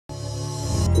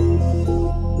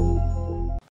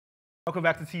Welcome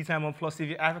back to Tea Time on Plus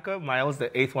TV Africa. Miles, the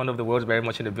 8th one of the world, very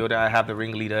much in the building. I have the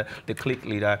ringleader, the clique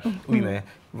leader, Uime,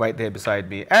 right there beside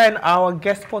me. And our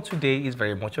guest for today is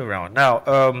very much around.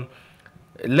 Now,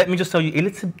 let me just tell you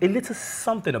a little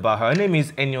something about her. Her name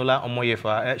is Eniola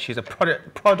Omoyefa. She's a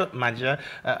product manager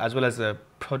as well as a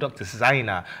product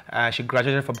designer. She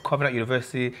graduated from Covenant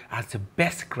University as the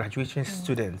best graduation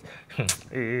student.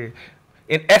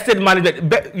 In asset management,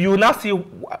 but you will now see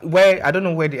where, I don't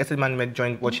know where the asset management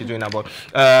joined what she's doing now, but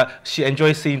she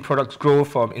enjoys seeing products grow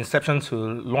from inception to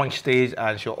launch stage,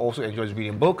 and she also enjoys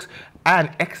reading books and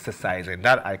exercising.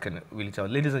 That I can really tell.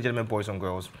 Ladies and gentlemen, boys and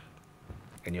girls,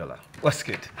 Eniola, what's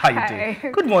good? How you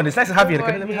doing? Good morning. It's nice to have you.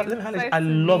 Let me hand this. I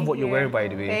love what you're wearing, by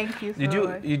the way. Thank you so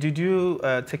much. Did you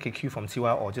take a cue from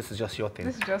Tiwa, or this is just your thing?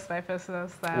 This is just my personal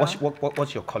style.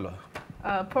 What's your color?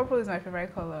 Purple is my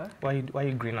favorite color. Why are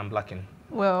you green and black in?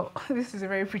 Well, this is a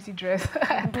very pretty dress.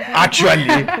 Actually,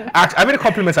 how many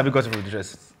compliments have you got for the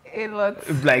dress? A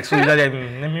lot. Like, so let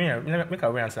me make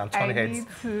a way and say I'm turning heads.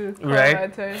 I need to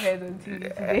right? Turn heads on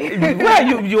TV today.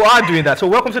 Well, you are doing that. So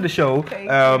welcome to the show. Thank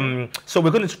you. So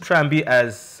we're going to try and be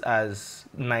as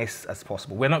nice as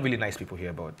possible. We're not really nice people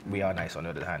here, but we are nice on the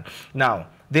other hand. Now,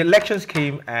 the elections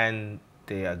came and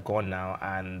they are gone now,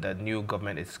 and the new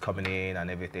government is coming in and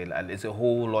everything, and it's a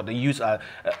whole lot. A lot of the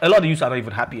youths are not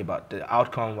even happy about the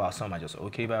outcome, while some are just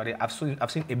okay about it. I've seen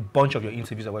a bunch of your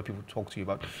interviews where people talk to you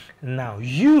about. Now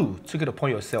you took it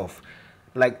upon yourself,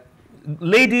 like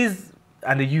ladies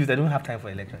and the youth, they don't have time for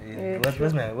election.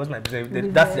 What's my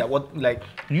that's what, like,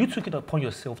 you took it upon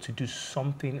yourself to do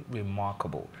something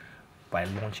remarkable by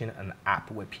launching an app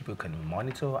where people can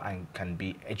monitor and can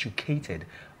be educated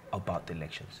about the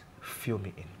elections. Fill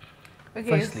me in.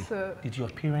 Okay, firstly, so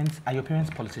are your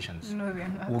parents politicians? No, they're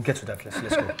not. We'll get to that.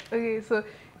 Let's go. Okay, so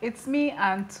it's me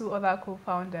and two other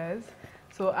co-founders.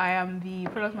 So I am the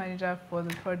product manager for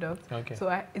the product. Okay.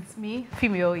 So it's me,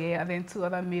 female, yeah, and then two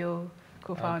other male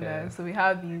co-founders. Okay. So we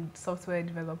have the software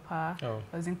developer,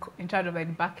 who's in charge of like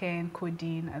the back-end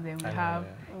coding, and then we have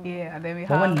and then we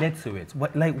have. What led to it?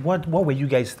 What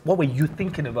were you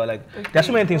thinking about? Like, there's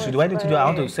so many things to do. I need to do. I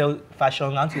want to sell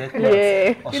fashion. I want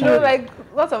to you know, like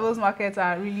lots of those markets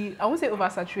are really, I won't say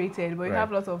oversaturated, but you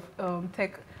have lots of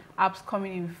tech apps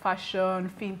coming in,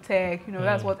 fashion, fintech. You know,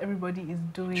 that's what everybody is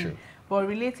doing. True. But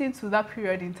relating to that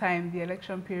period in time, the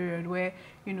election period, where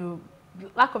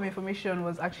lack of information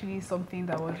was actually something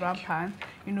that was rampant.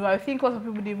 You know, I think lots of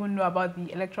people didn't even know about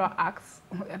the electoral acts.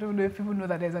 I don't know if people know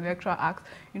that there's an electoral act.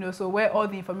 You know, so where all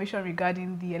the information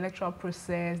regarding the electoral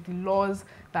process, the laws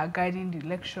that are guiding the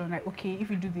election, like, okay, if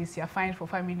you do this, you're fined for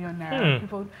 5 million naira.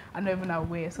 People are not even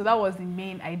aware. So that was the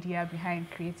main idea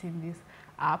behind creating this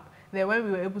app. Then when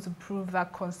we were able to prove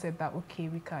that concept that, okay,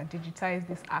 we can digitize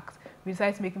this act, we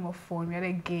decided to make it more fun. We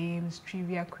added games,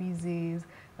 trivia quizzes,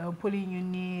 polling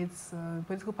units,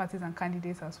 political parties and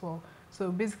candidates as well. So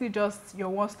basically just your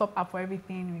one-stop app for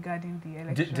everything regarding the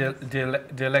elections.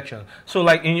 The election. So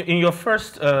like in your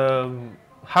first,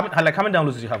 how many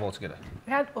downloads did you have altogether?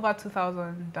 We had over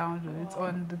 2,000 downloads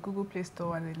on the Google Play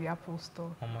Store and the Apple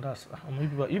Store.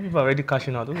 You people are already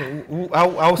cashing out.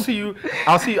 I'll see you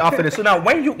after this. So now,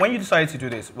 when you decided to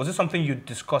do this, was it something you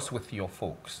discussed with your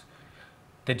folks?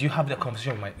 Did you have the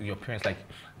conversation with your parents, like,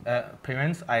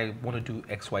 parents, I want to do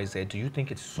X, Y, Z. Do you think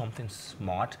it's something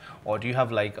smart, or do you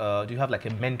have like a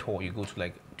mentor you go to,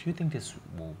 like, do you think this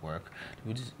will work?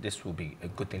 This will be a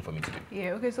good thing for me to do?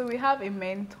 Yeah. Okay. So we have a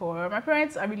mentor. My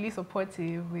parents are really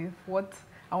supportive with what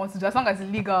I want to do, as long as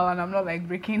it's legal and I'm not like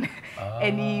breaking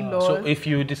any laws. So if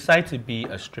you decide to be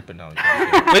a stripper now,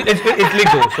 it's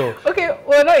legal. So okay,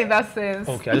 well, not in that sense.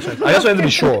 Okay, I just wanted to be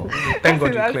sure. Thank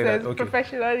God you cleared that. Okay.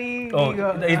 Professionally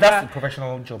legal. That's a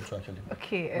professional job too, actually.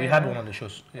 Okay. We had one on the show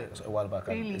a while back.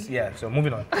 Really? Yeah. So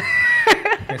moving on.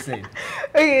 Let's say.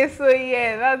 Okay, so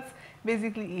yeah, that's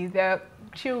basically it. They're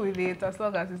chill with it as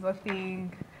long as it's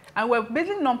nothing. And we're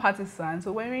basically non-partisan,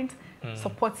 so we weren't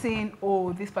supporting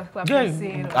this particular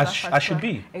person. I should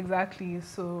be. Exactly.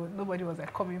 So nobody was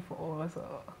like coming for us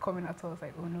or coming at us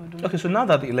like, oh no. Don't. Okay, so now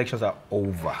that the elections are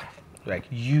over, like,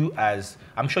 you as,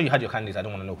 I'm sure you had your candidates. I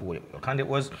don't want to know who your candidate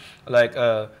was. Like,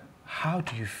 how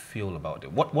do you feel about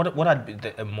it? What are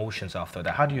the emotions after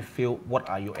that? How do you feel? What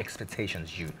are your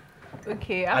expectations,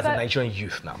 Okay, as a Nigerian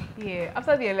youth now? Yeah,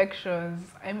 after the elections,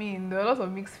 I mean, there were lots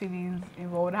of mixed feelings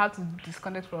involved. I had to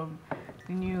disconnect from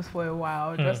the news for a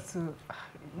while just to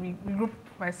regroup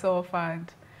myself, and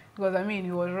because I mean,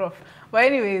 it was rough. But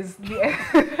anyways,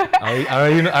 I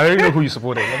already know who you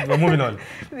supported. We're moving on.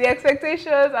 The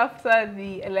expectations after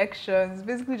the elections,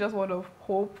 basically just one of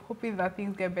hoping that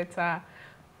things get better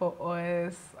for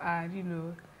us, and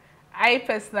I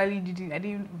personally didn't. I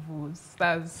didn't vote.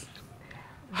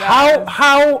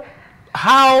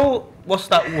 How? What's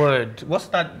that word? What's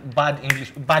that bad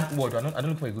English? Bad word. I don't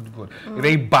look for a good word. A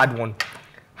very bad one.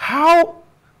 How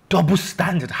double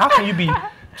standard? How can you be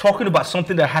talking about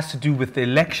something that has to do with the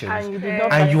elections And you did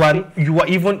not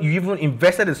and you even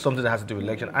invested in something that has to do with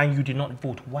election and you did not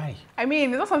vote? Why? I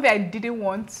mean, it's not something I didn't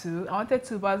want to. I wanted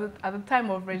to, but at the time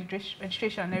of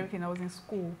registration and everything, I was in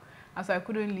school. And so I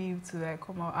couldn't leave to like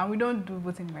come out. And we don't do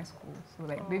voting in my school. So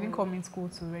like they didn't come in school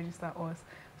to register us.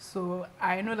 So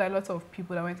I know that a lot of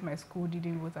people that went to my school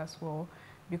didn't vote as well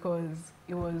because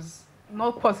it was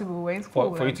not possible. We're in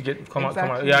school. For you to come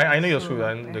out. Yeah, I know your school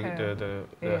and the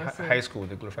high school,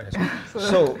 the glorified high school.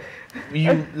 So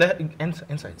you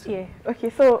insights. Yeah. Okay.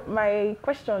 So my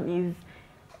question is,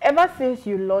 ever since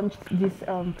you launched this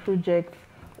project,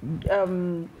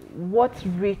 what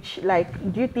reach,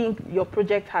 like, do you think your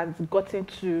project has gotten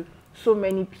to so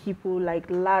many people, like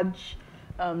large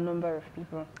number of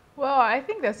people? Well, I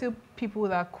think there's still people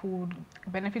that could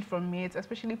benefit from it,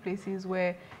 especially places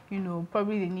where, you know,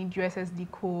 probably they need USSD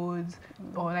codes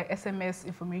or like SMS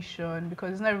information,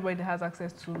 because not everybody that has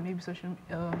access to maybe social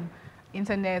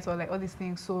internet or like all these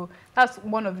things. So that's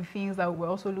one of the things that we're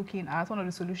also looking at, one of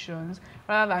the solutions,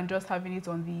 rather than just having it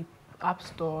on the App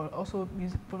Store, also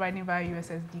providing via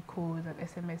USSD codes and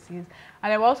SMSs.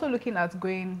 And then we're also looking at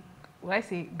going, when I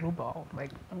say global, like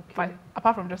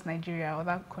apart from just Nigeria,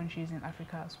 other countries in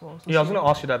Africa as well. So yeah, I was going to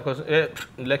ask you that because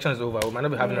election is over. We might not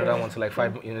be having another one till like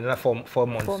in another 4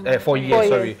 months, 4 years,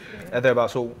 sorry. Thereabout.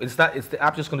 So is the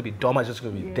app just going to be dumb? It's just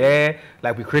going to be there?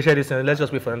 Like we created this and let's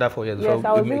just wait for another 4 years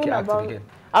before we make it active again.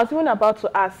 I was even about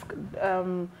to ask,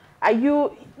 are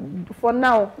you, for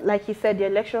now, like you said, the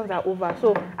elections are over.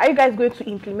 So are you guys going to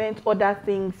implement other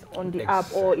things on the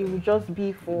app, or it will just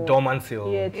be for dormant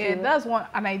till? Yeah, that's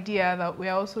an idea that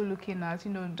we're also looking at.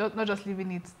 You know, not just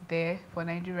leaving it there for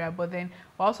Nigeria, but then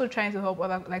we're also trying to help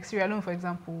other, like Sierra Leone, for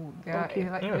example. Their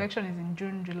election is in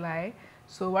June, July.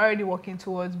 So we're already working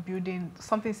towards building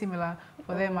something similar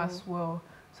for them as well,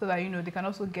 so that, you know, they can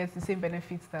also get the same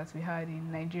benefits that we had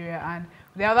in Nigeria and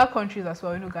the other countries as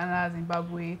well, you know, Ghana,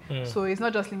 Zimbabwe. So it's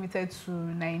not just limited to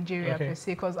Nigeria per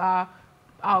se, because our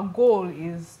goal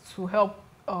is to help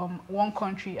one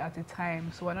country at a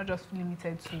time. So we're not just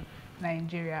limited to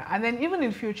Nigeria. And then even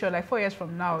in future, like 4 years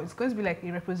from now, it's going to be like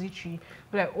a repository.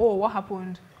 Be like, oh, what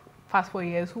happened past 4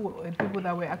 years? Who were the people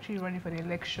that were actually running for the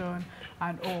election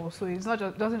and all? So it's not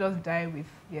just, doesn't just die with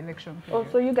the election period.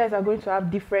 Oh, so you guys are going to have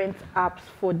different apps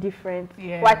for different.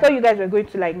 Well, I thought you guys were going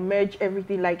to like merge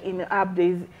everything. Like in the app,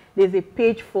 there's a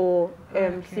page for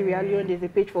Sierra Leone, there's a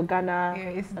page for Ghana. Yeah,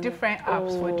 it's different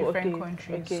apps for different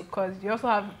countries. Because you also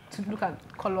have to look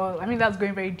at color. I mean, that's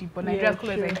going very deep, but Nigeria's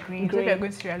color is like green. So if you're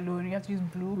going to Sierra Leone, you have to use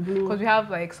blue. Because we have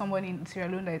like someone in Sierra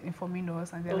Leone that is informing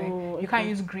us, and they're like, you can't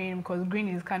use green because green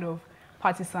is kind of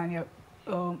partisan.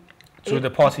 To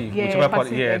the party, whichever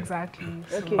party, exactly.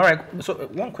 So. All right. So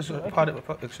one question,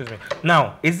 excuse me.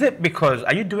 Now, is it because,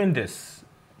 are you doing this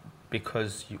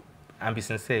because you, and be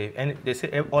sincere, and they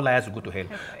say all liars will go to hell.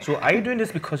 So are you doing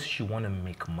this because you want to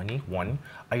make money, one?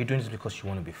 Are you doing this because you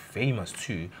want to be famous,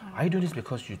 two? Are you doing this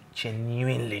because you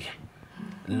genuinely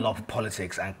love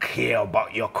politics and care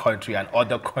about your country and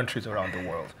other countries around the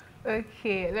world?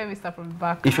 Okay, let me start from the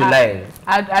back. If you lie,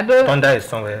 I don't. Thunder is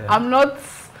somewhere. I'm not.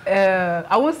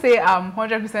 I would say I'm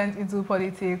 100% into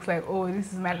politics. Like, oh,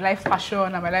 this is my life's passion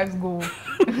and my life's goal.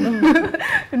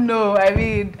 No, I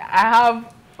mean, I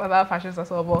have other passions as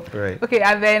well. But okay,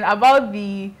 and then about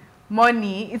the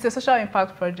money, it's a social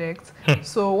impact project.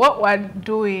 So what we're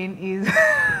doing is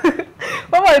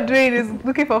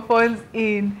looking for funds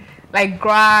in like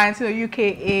grants, you know, UK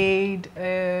Aid,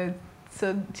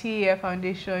 so TEF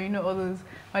Foundation, you know, all those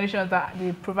foundations that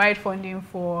they provide funding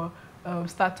for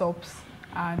startups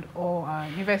and or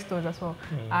investors as well.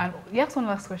 And you asked one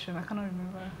last question, I cannot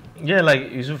remember. Yeah, like,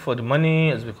 is it for the money?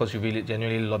 Is it because you really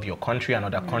genuinely love your country and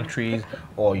other countries,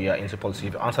 or you're into policy?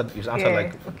 You've answered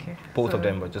like both of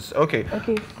them, but just okay.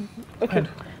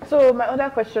 So my other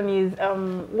question is,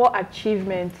 what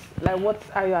achievements, like what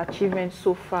are your achievements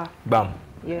so far? Bam.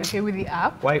 Yeah. Okay, with the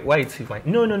app? Why it's fine?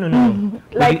 No.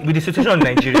 Like with the situation in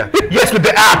Nigeria. Yes, with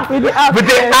the app. With the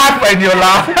app and your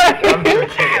laugh.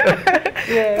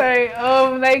 Sorry.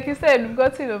 Like you said, we've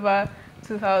gotten over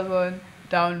 2,000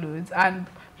 downloads, and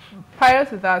prior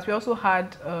to that, we also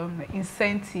had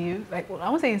incentives. Like, well, I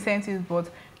won't say incentives, but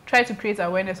try to create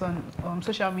awareness on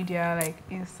social media, like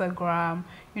Instagram.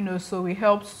 You know, so we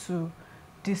helped to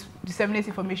disseminate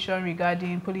information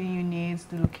regarding polling units,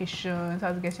 the locations,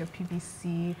 how to get your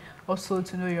PVC, also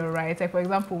to know your rights. Like, for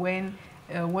example, when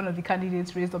one of the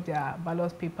candidates raised up their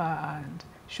ballot paper and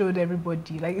showed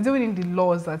everybody. Like it's even in the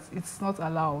laws that it's not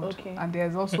allowed. Okay. And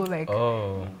there's also like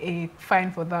a fine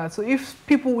for that. So if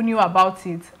people knew about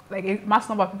it, like a mass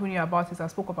number of people knew about it and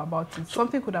spoke up about it,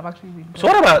 something could have actually been done. So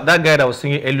what about that guy that was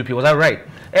singing LUP? Was that right?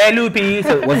 LUP,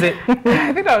 so was it?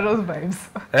 I think that was those vibes.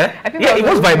 Eh? I think Yeah, it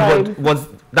was vibes. vibes, but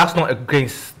that's not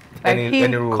against Like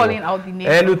any rule. calling out the name.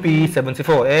 LUP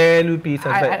 74, LUP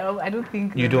 75. I don't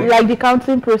think You don't. Like the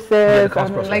counting process. Yeah, the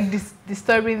counting process. like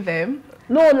disturbing them.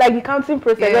 No, like the counting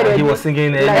process. Yeah. where He they was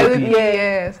singing like, LUP.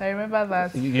 Yes, I remember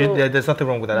that. There's nothing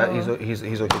wrong with that. No.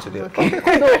 He's okay to do. Okay.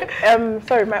 So,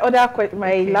 sorry, my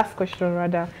last question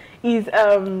rather is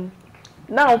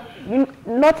now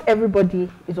not everybody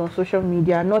is on social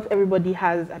media. Not everybody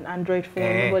has an Android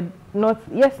phone. But not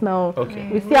now. Okay.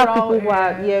 We still have people who are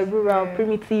areas, rural,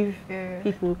 primitive Yeah.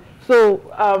 people. So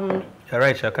You're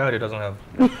right, Shakari doesn't have.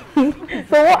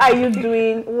 so what are you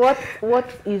doing? What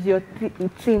is your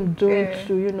team doing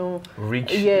to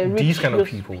Reach reach these kind of those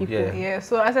people. people. Yeah. Yeah,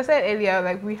 so as I said earlier,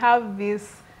 like we have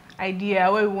this idea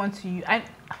where we want to use, and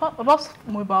about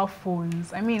mobile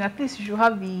phones, I mean, at least you should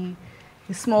have the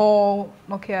small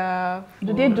Nokia.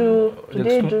 Do they do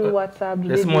WhatsApp?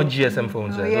 The small GSM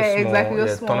phones. Oh, Those yeah, small, exactly.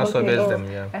 Those small. Tunnel Okay. service them.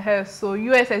 Yeah. So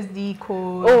USSD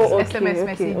codes, SMS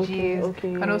messages,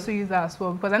 okay. can also use that as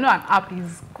well, because I know an app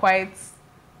is quite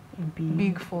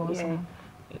big for some.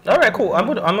 All right, cool. I'm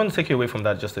gonna take you away from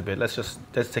that just a bit. Let's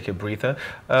take a breather.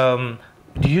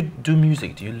 Do you do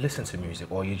music? Do you listen to music,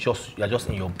 or you're just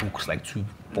in your books like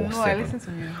 247? No, I listen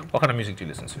to music. What kind of music do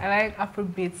you listen to? I like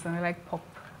Afrobeats and I like pop.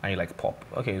 And you like pop.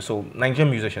 Okay, so Nigerian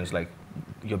musicians, like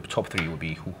your top 3 would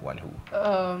be who and who?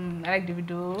 I like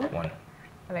Davido. 1.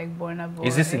 I like Burna Boy.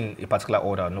 Is this in a particular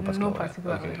order? No particular No order.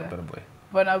 particular Okay, order. Burna Boy.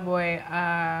 Burna Boy,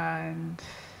 and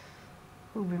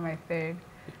who will be my third?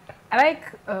 I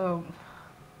like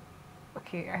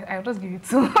okay, I'll just give you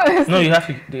 2. No, you have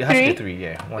to. It has to be 3? 3.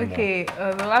 Yeah, one more. Okay,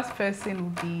 the last person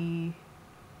would be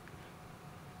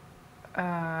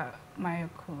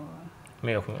Mayoko.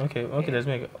 Mayoko. Okay, there's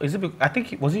Mayoko. Is it? I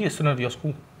think was he a student of your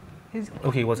school?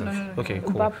 Okay, he wasn't. No. Okay,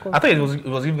 cool. Babcock. I thought it was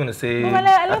even gonna say. No,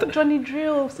 I love Johnny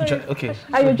Drill. Sorry. Okay.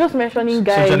 Are you just mentioning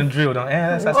guys? So Johnny Drill.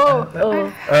 That's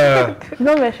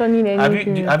Not mentioning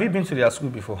anything. Have you been to their school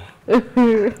before?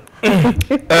 Okay,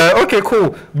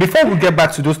 cool. Before we get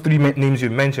back to those 3 names you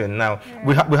mentioned, now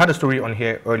we had a story on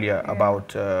here earlier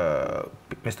about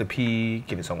Mr. P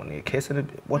giving someone a kiss.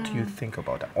 What do you think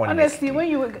about that? Honestly, when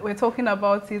you were talking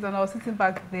about it and I was sitting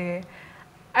back there,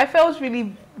 I felt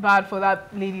really bad for that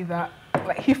lady that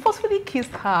he forcefully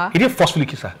kissed her. He didn't forcefully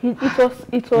kiss her. It was.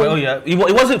 Well, yeah, it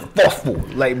wasn't forceful,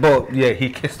 but yeah, he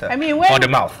kissed her. I mean, on the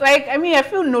mouth. I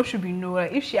feel no should be no.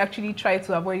 Like if she actually tried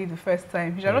to avoid it the first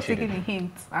time, she should have not she taken did. the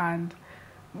hint and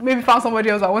maybe found somebody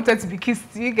else that wanted to be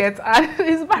kissed. You get, and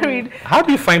he's married. How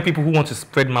do you find people who want to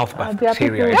spread mouth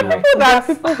bacteria? There are people that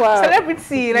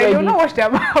celebrity, like they will not wash their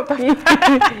mouth.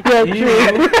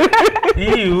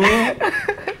 Ew.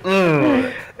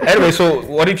 Anyway, so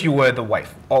what if you were the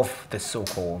wife of the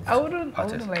so-called I wouldn't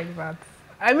artist? like that.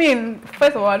 I mean,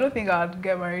 first of all, I don't think I'd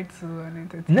get married to an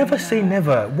entertainer. Never say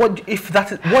never. What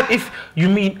if you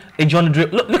meet a John Drill?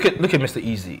 Look at Mr.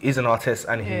 Easy. He's an artist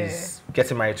and he's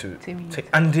getting married to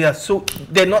and they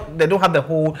don't have the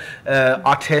whole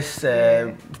artist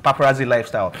paparazzi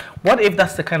lifestyle. What if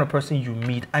that's the kind of person you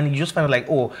meet and you just find like,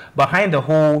 oh, behind the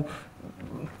whole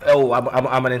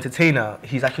I'm an entertainer,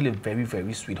 he's actually a very,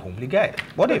 very sweet, homely guy.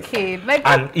 What if?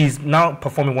 And he's now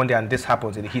performing one day and this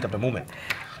happens in the heat of the moment.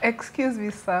 Excuse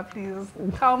me, sir, please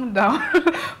calm down.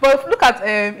 But look at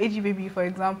AG Baby, for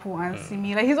example, and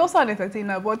Simi. Like he's also an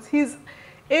entertainer, but he's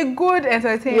a good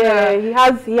entertainer. Yeah, he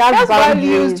has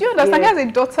values. Do you understand? Yeah. He has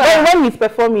a daughter. When he's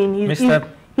performing, he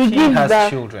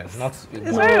has children. Not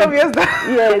it's very obvious that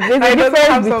there's a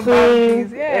difference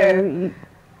between. Yeah.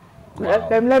 Wow.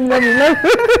 Let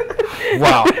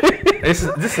Wow, this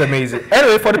is amazing.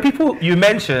 Anyway, for the people you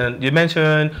mentioned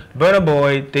Burna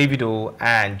Boy, Davido,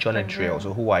 and Johnny Drill.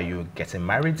 So who are you getting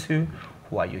married to?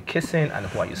 Who are you kissing? And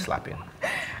who are you slapping?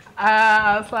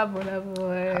 I'll slap Burna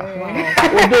Boy.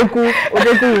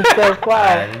 Odogu himself. Wow.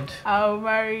 And I'll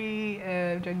marry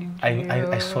Johnny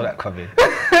Drill. I saw that coming.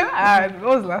 And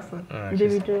what was the last one?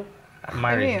 Davido.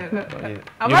 Married.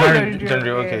 I'm you married Johnny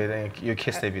Drill. Okay, then you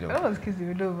kissed Davido. I don't want to kiss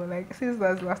Davido, but like since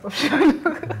that's the last option.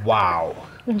 Wow.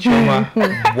 Choma.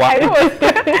 Wow. I don't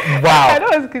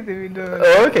want to kiss Davido.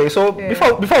 Okay, so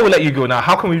before we let you go now,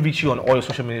 how can we reach you on all your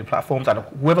social media platforms? And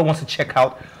whoever wants to check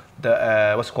out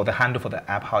the what's it called, the handle for the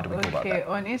app, how do we go about that?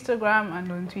 On Instagram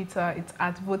and on Twitter, it's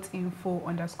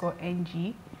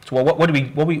 @voteinfo_ng. So what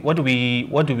do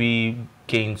we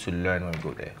gain to learn when we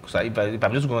go there? Because if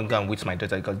I'm just going to go and waste my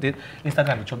data, because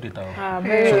Instagram will chop data.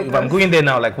 So if I'm going there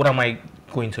now, like, what am I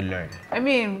going to learn? I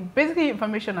mean, basically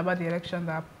information about the election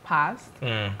that passed,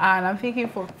 and I'm thinking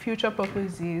for future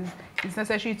purposes, it's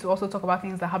necessary to also talk about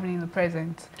things that are happening in the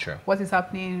present. Sure. What is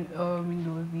happening,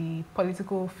 the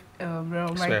political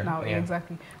realm right now,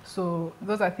 exactly. So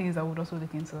those are things I would also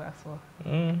look into as well.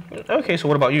 Okay, so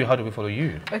what about you? How do we follow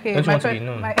you? Okay, don't you want to be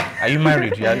known? Are you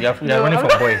married? You're no, running for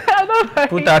boy.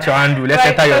 Put out your handle. Let's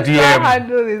enter your DM. My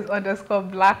handle is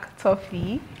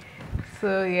 _BlackToffee.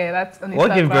 So yeah, that's on Instagram.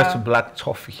 What gave birth to Black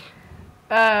Toffee?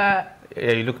 Yeah,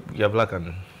 you're black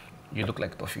and you look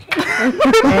like Toffee.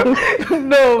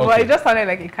 No, but it just sounded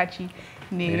like a catchy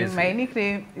name. My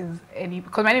nickname is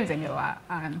because my name is Eniola,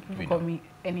 and people call me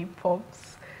Any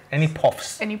Pops. Any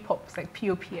Pops? Any Pops, like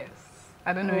POPS.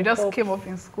 I don't know, it just came up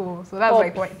in school. So that's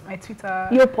like my Twitter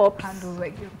handle,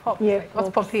 like your Pops. Yeah, like, what's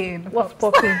popping? What's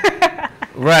popping?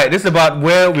 Right, this is about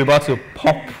where we're about to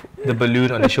pop the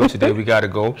balloon on the show today. We gotta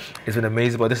go. It's been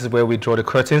amazing, but this is where we draw the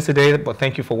curtains today. But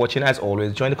thank you for watching. As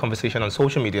always, join the conversation on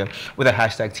social media with the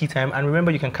hashtag #TeaTime. And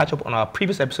remember, you can catch up on our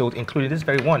previous episode, including this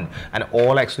very one, and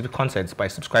all our exclusive contents by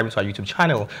subscribing to our YouTube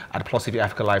channel at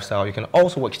PlusTvAfrica Lifestyle. You can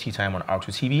also watch Tea Time on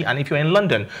R2 TV. And if you're in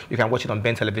London, you can watch it on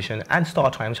Ben Television and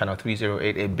Star Time channel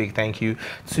 308. A big thank you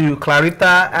to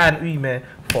Clarita and Uime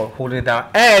for holding it down,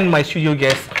 and my studio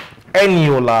guest,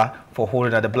 Eniola, for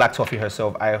holding out, the Black Toffee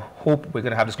herself. I hope we're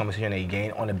going to have this conversation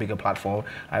again on a bigger platform.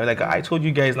 I told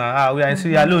you guys now, we are in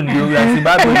Sierra Leone, we are in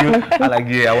Zimbabwe.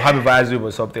 I I will have a vibe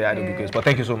or something. I know because. But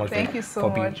thank you so much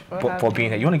for being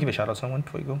here. You want to give a shout out to someone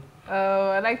before you go?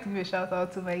 I'd like to give a shout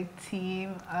out to my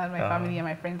team and my family and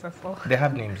my friends as well. They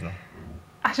have names now.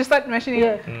 I should start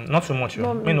mentioning. Not so much.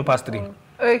 No past 3.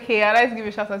 Okay, I'd like to give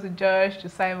a shout out to Josh, to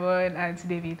Simon, and to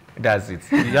David. That's it.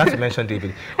 You have to mention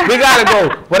David. We gotta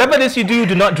go. Whatever it is you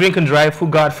do not drink and drive.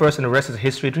 Put God first, and the rest is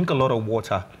history. Drink a lot of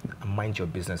water and mind your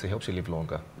business. It helps you live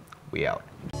longer. We out.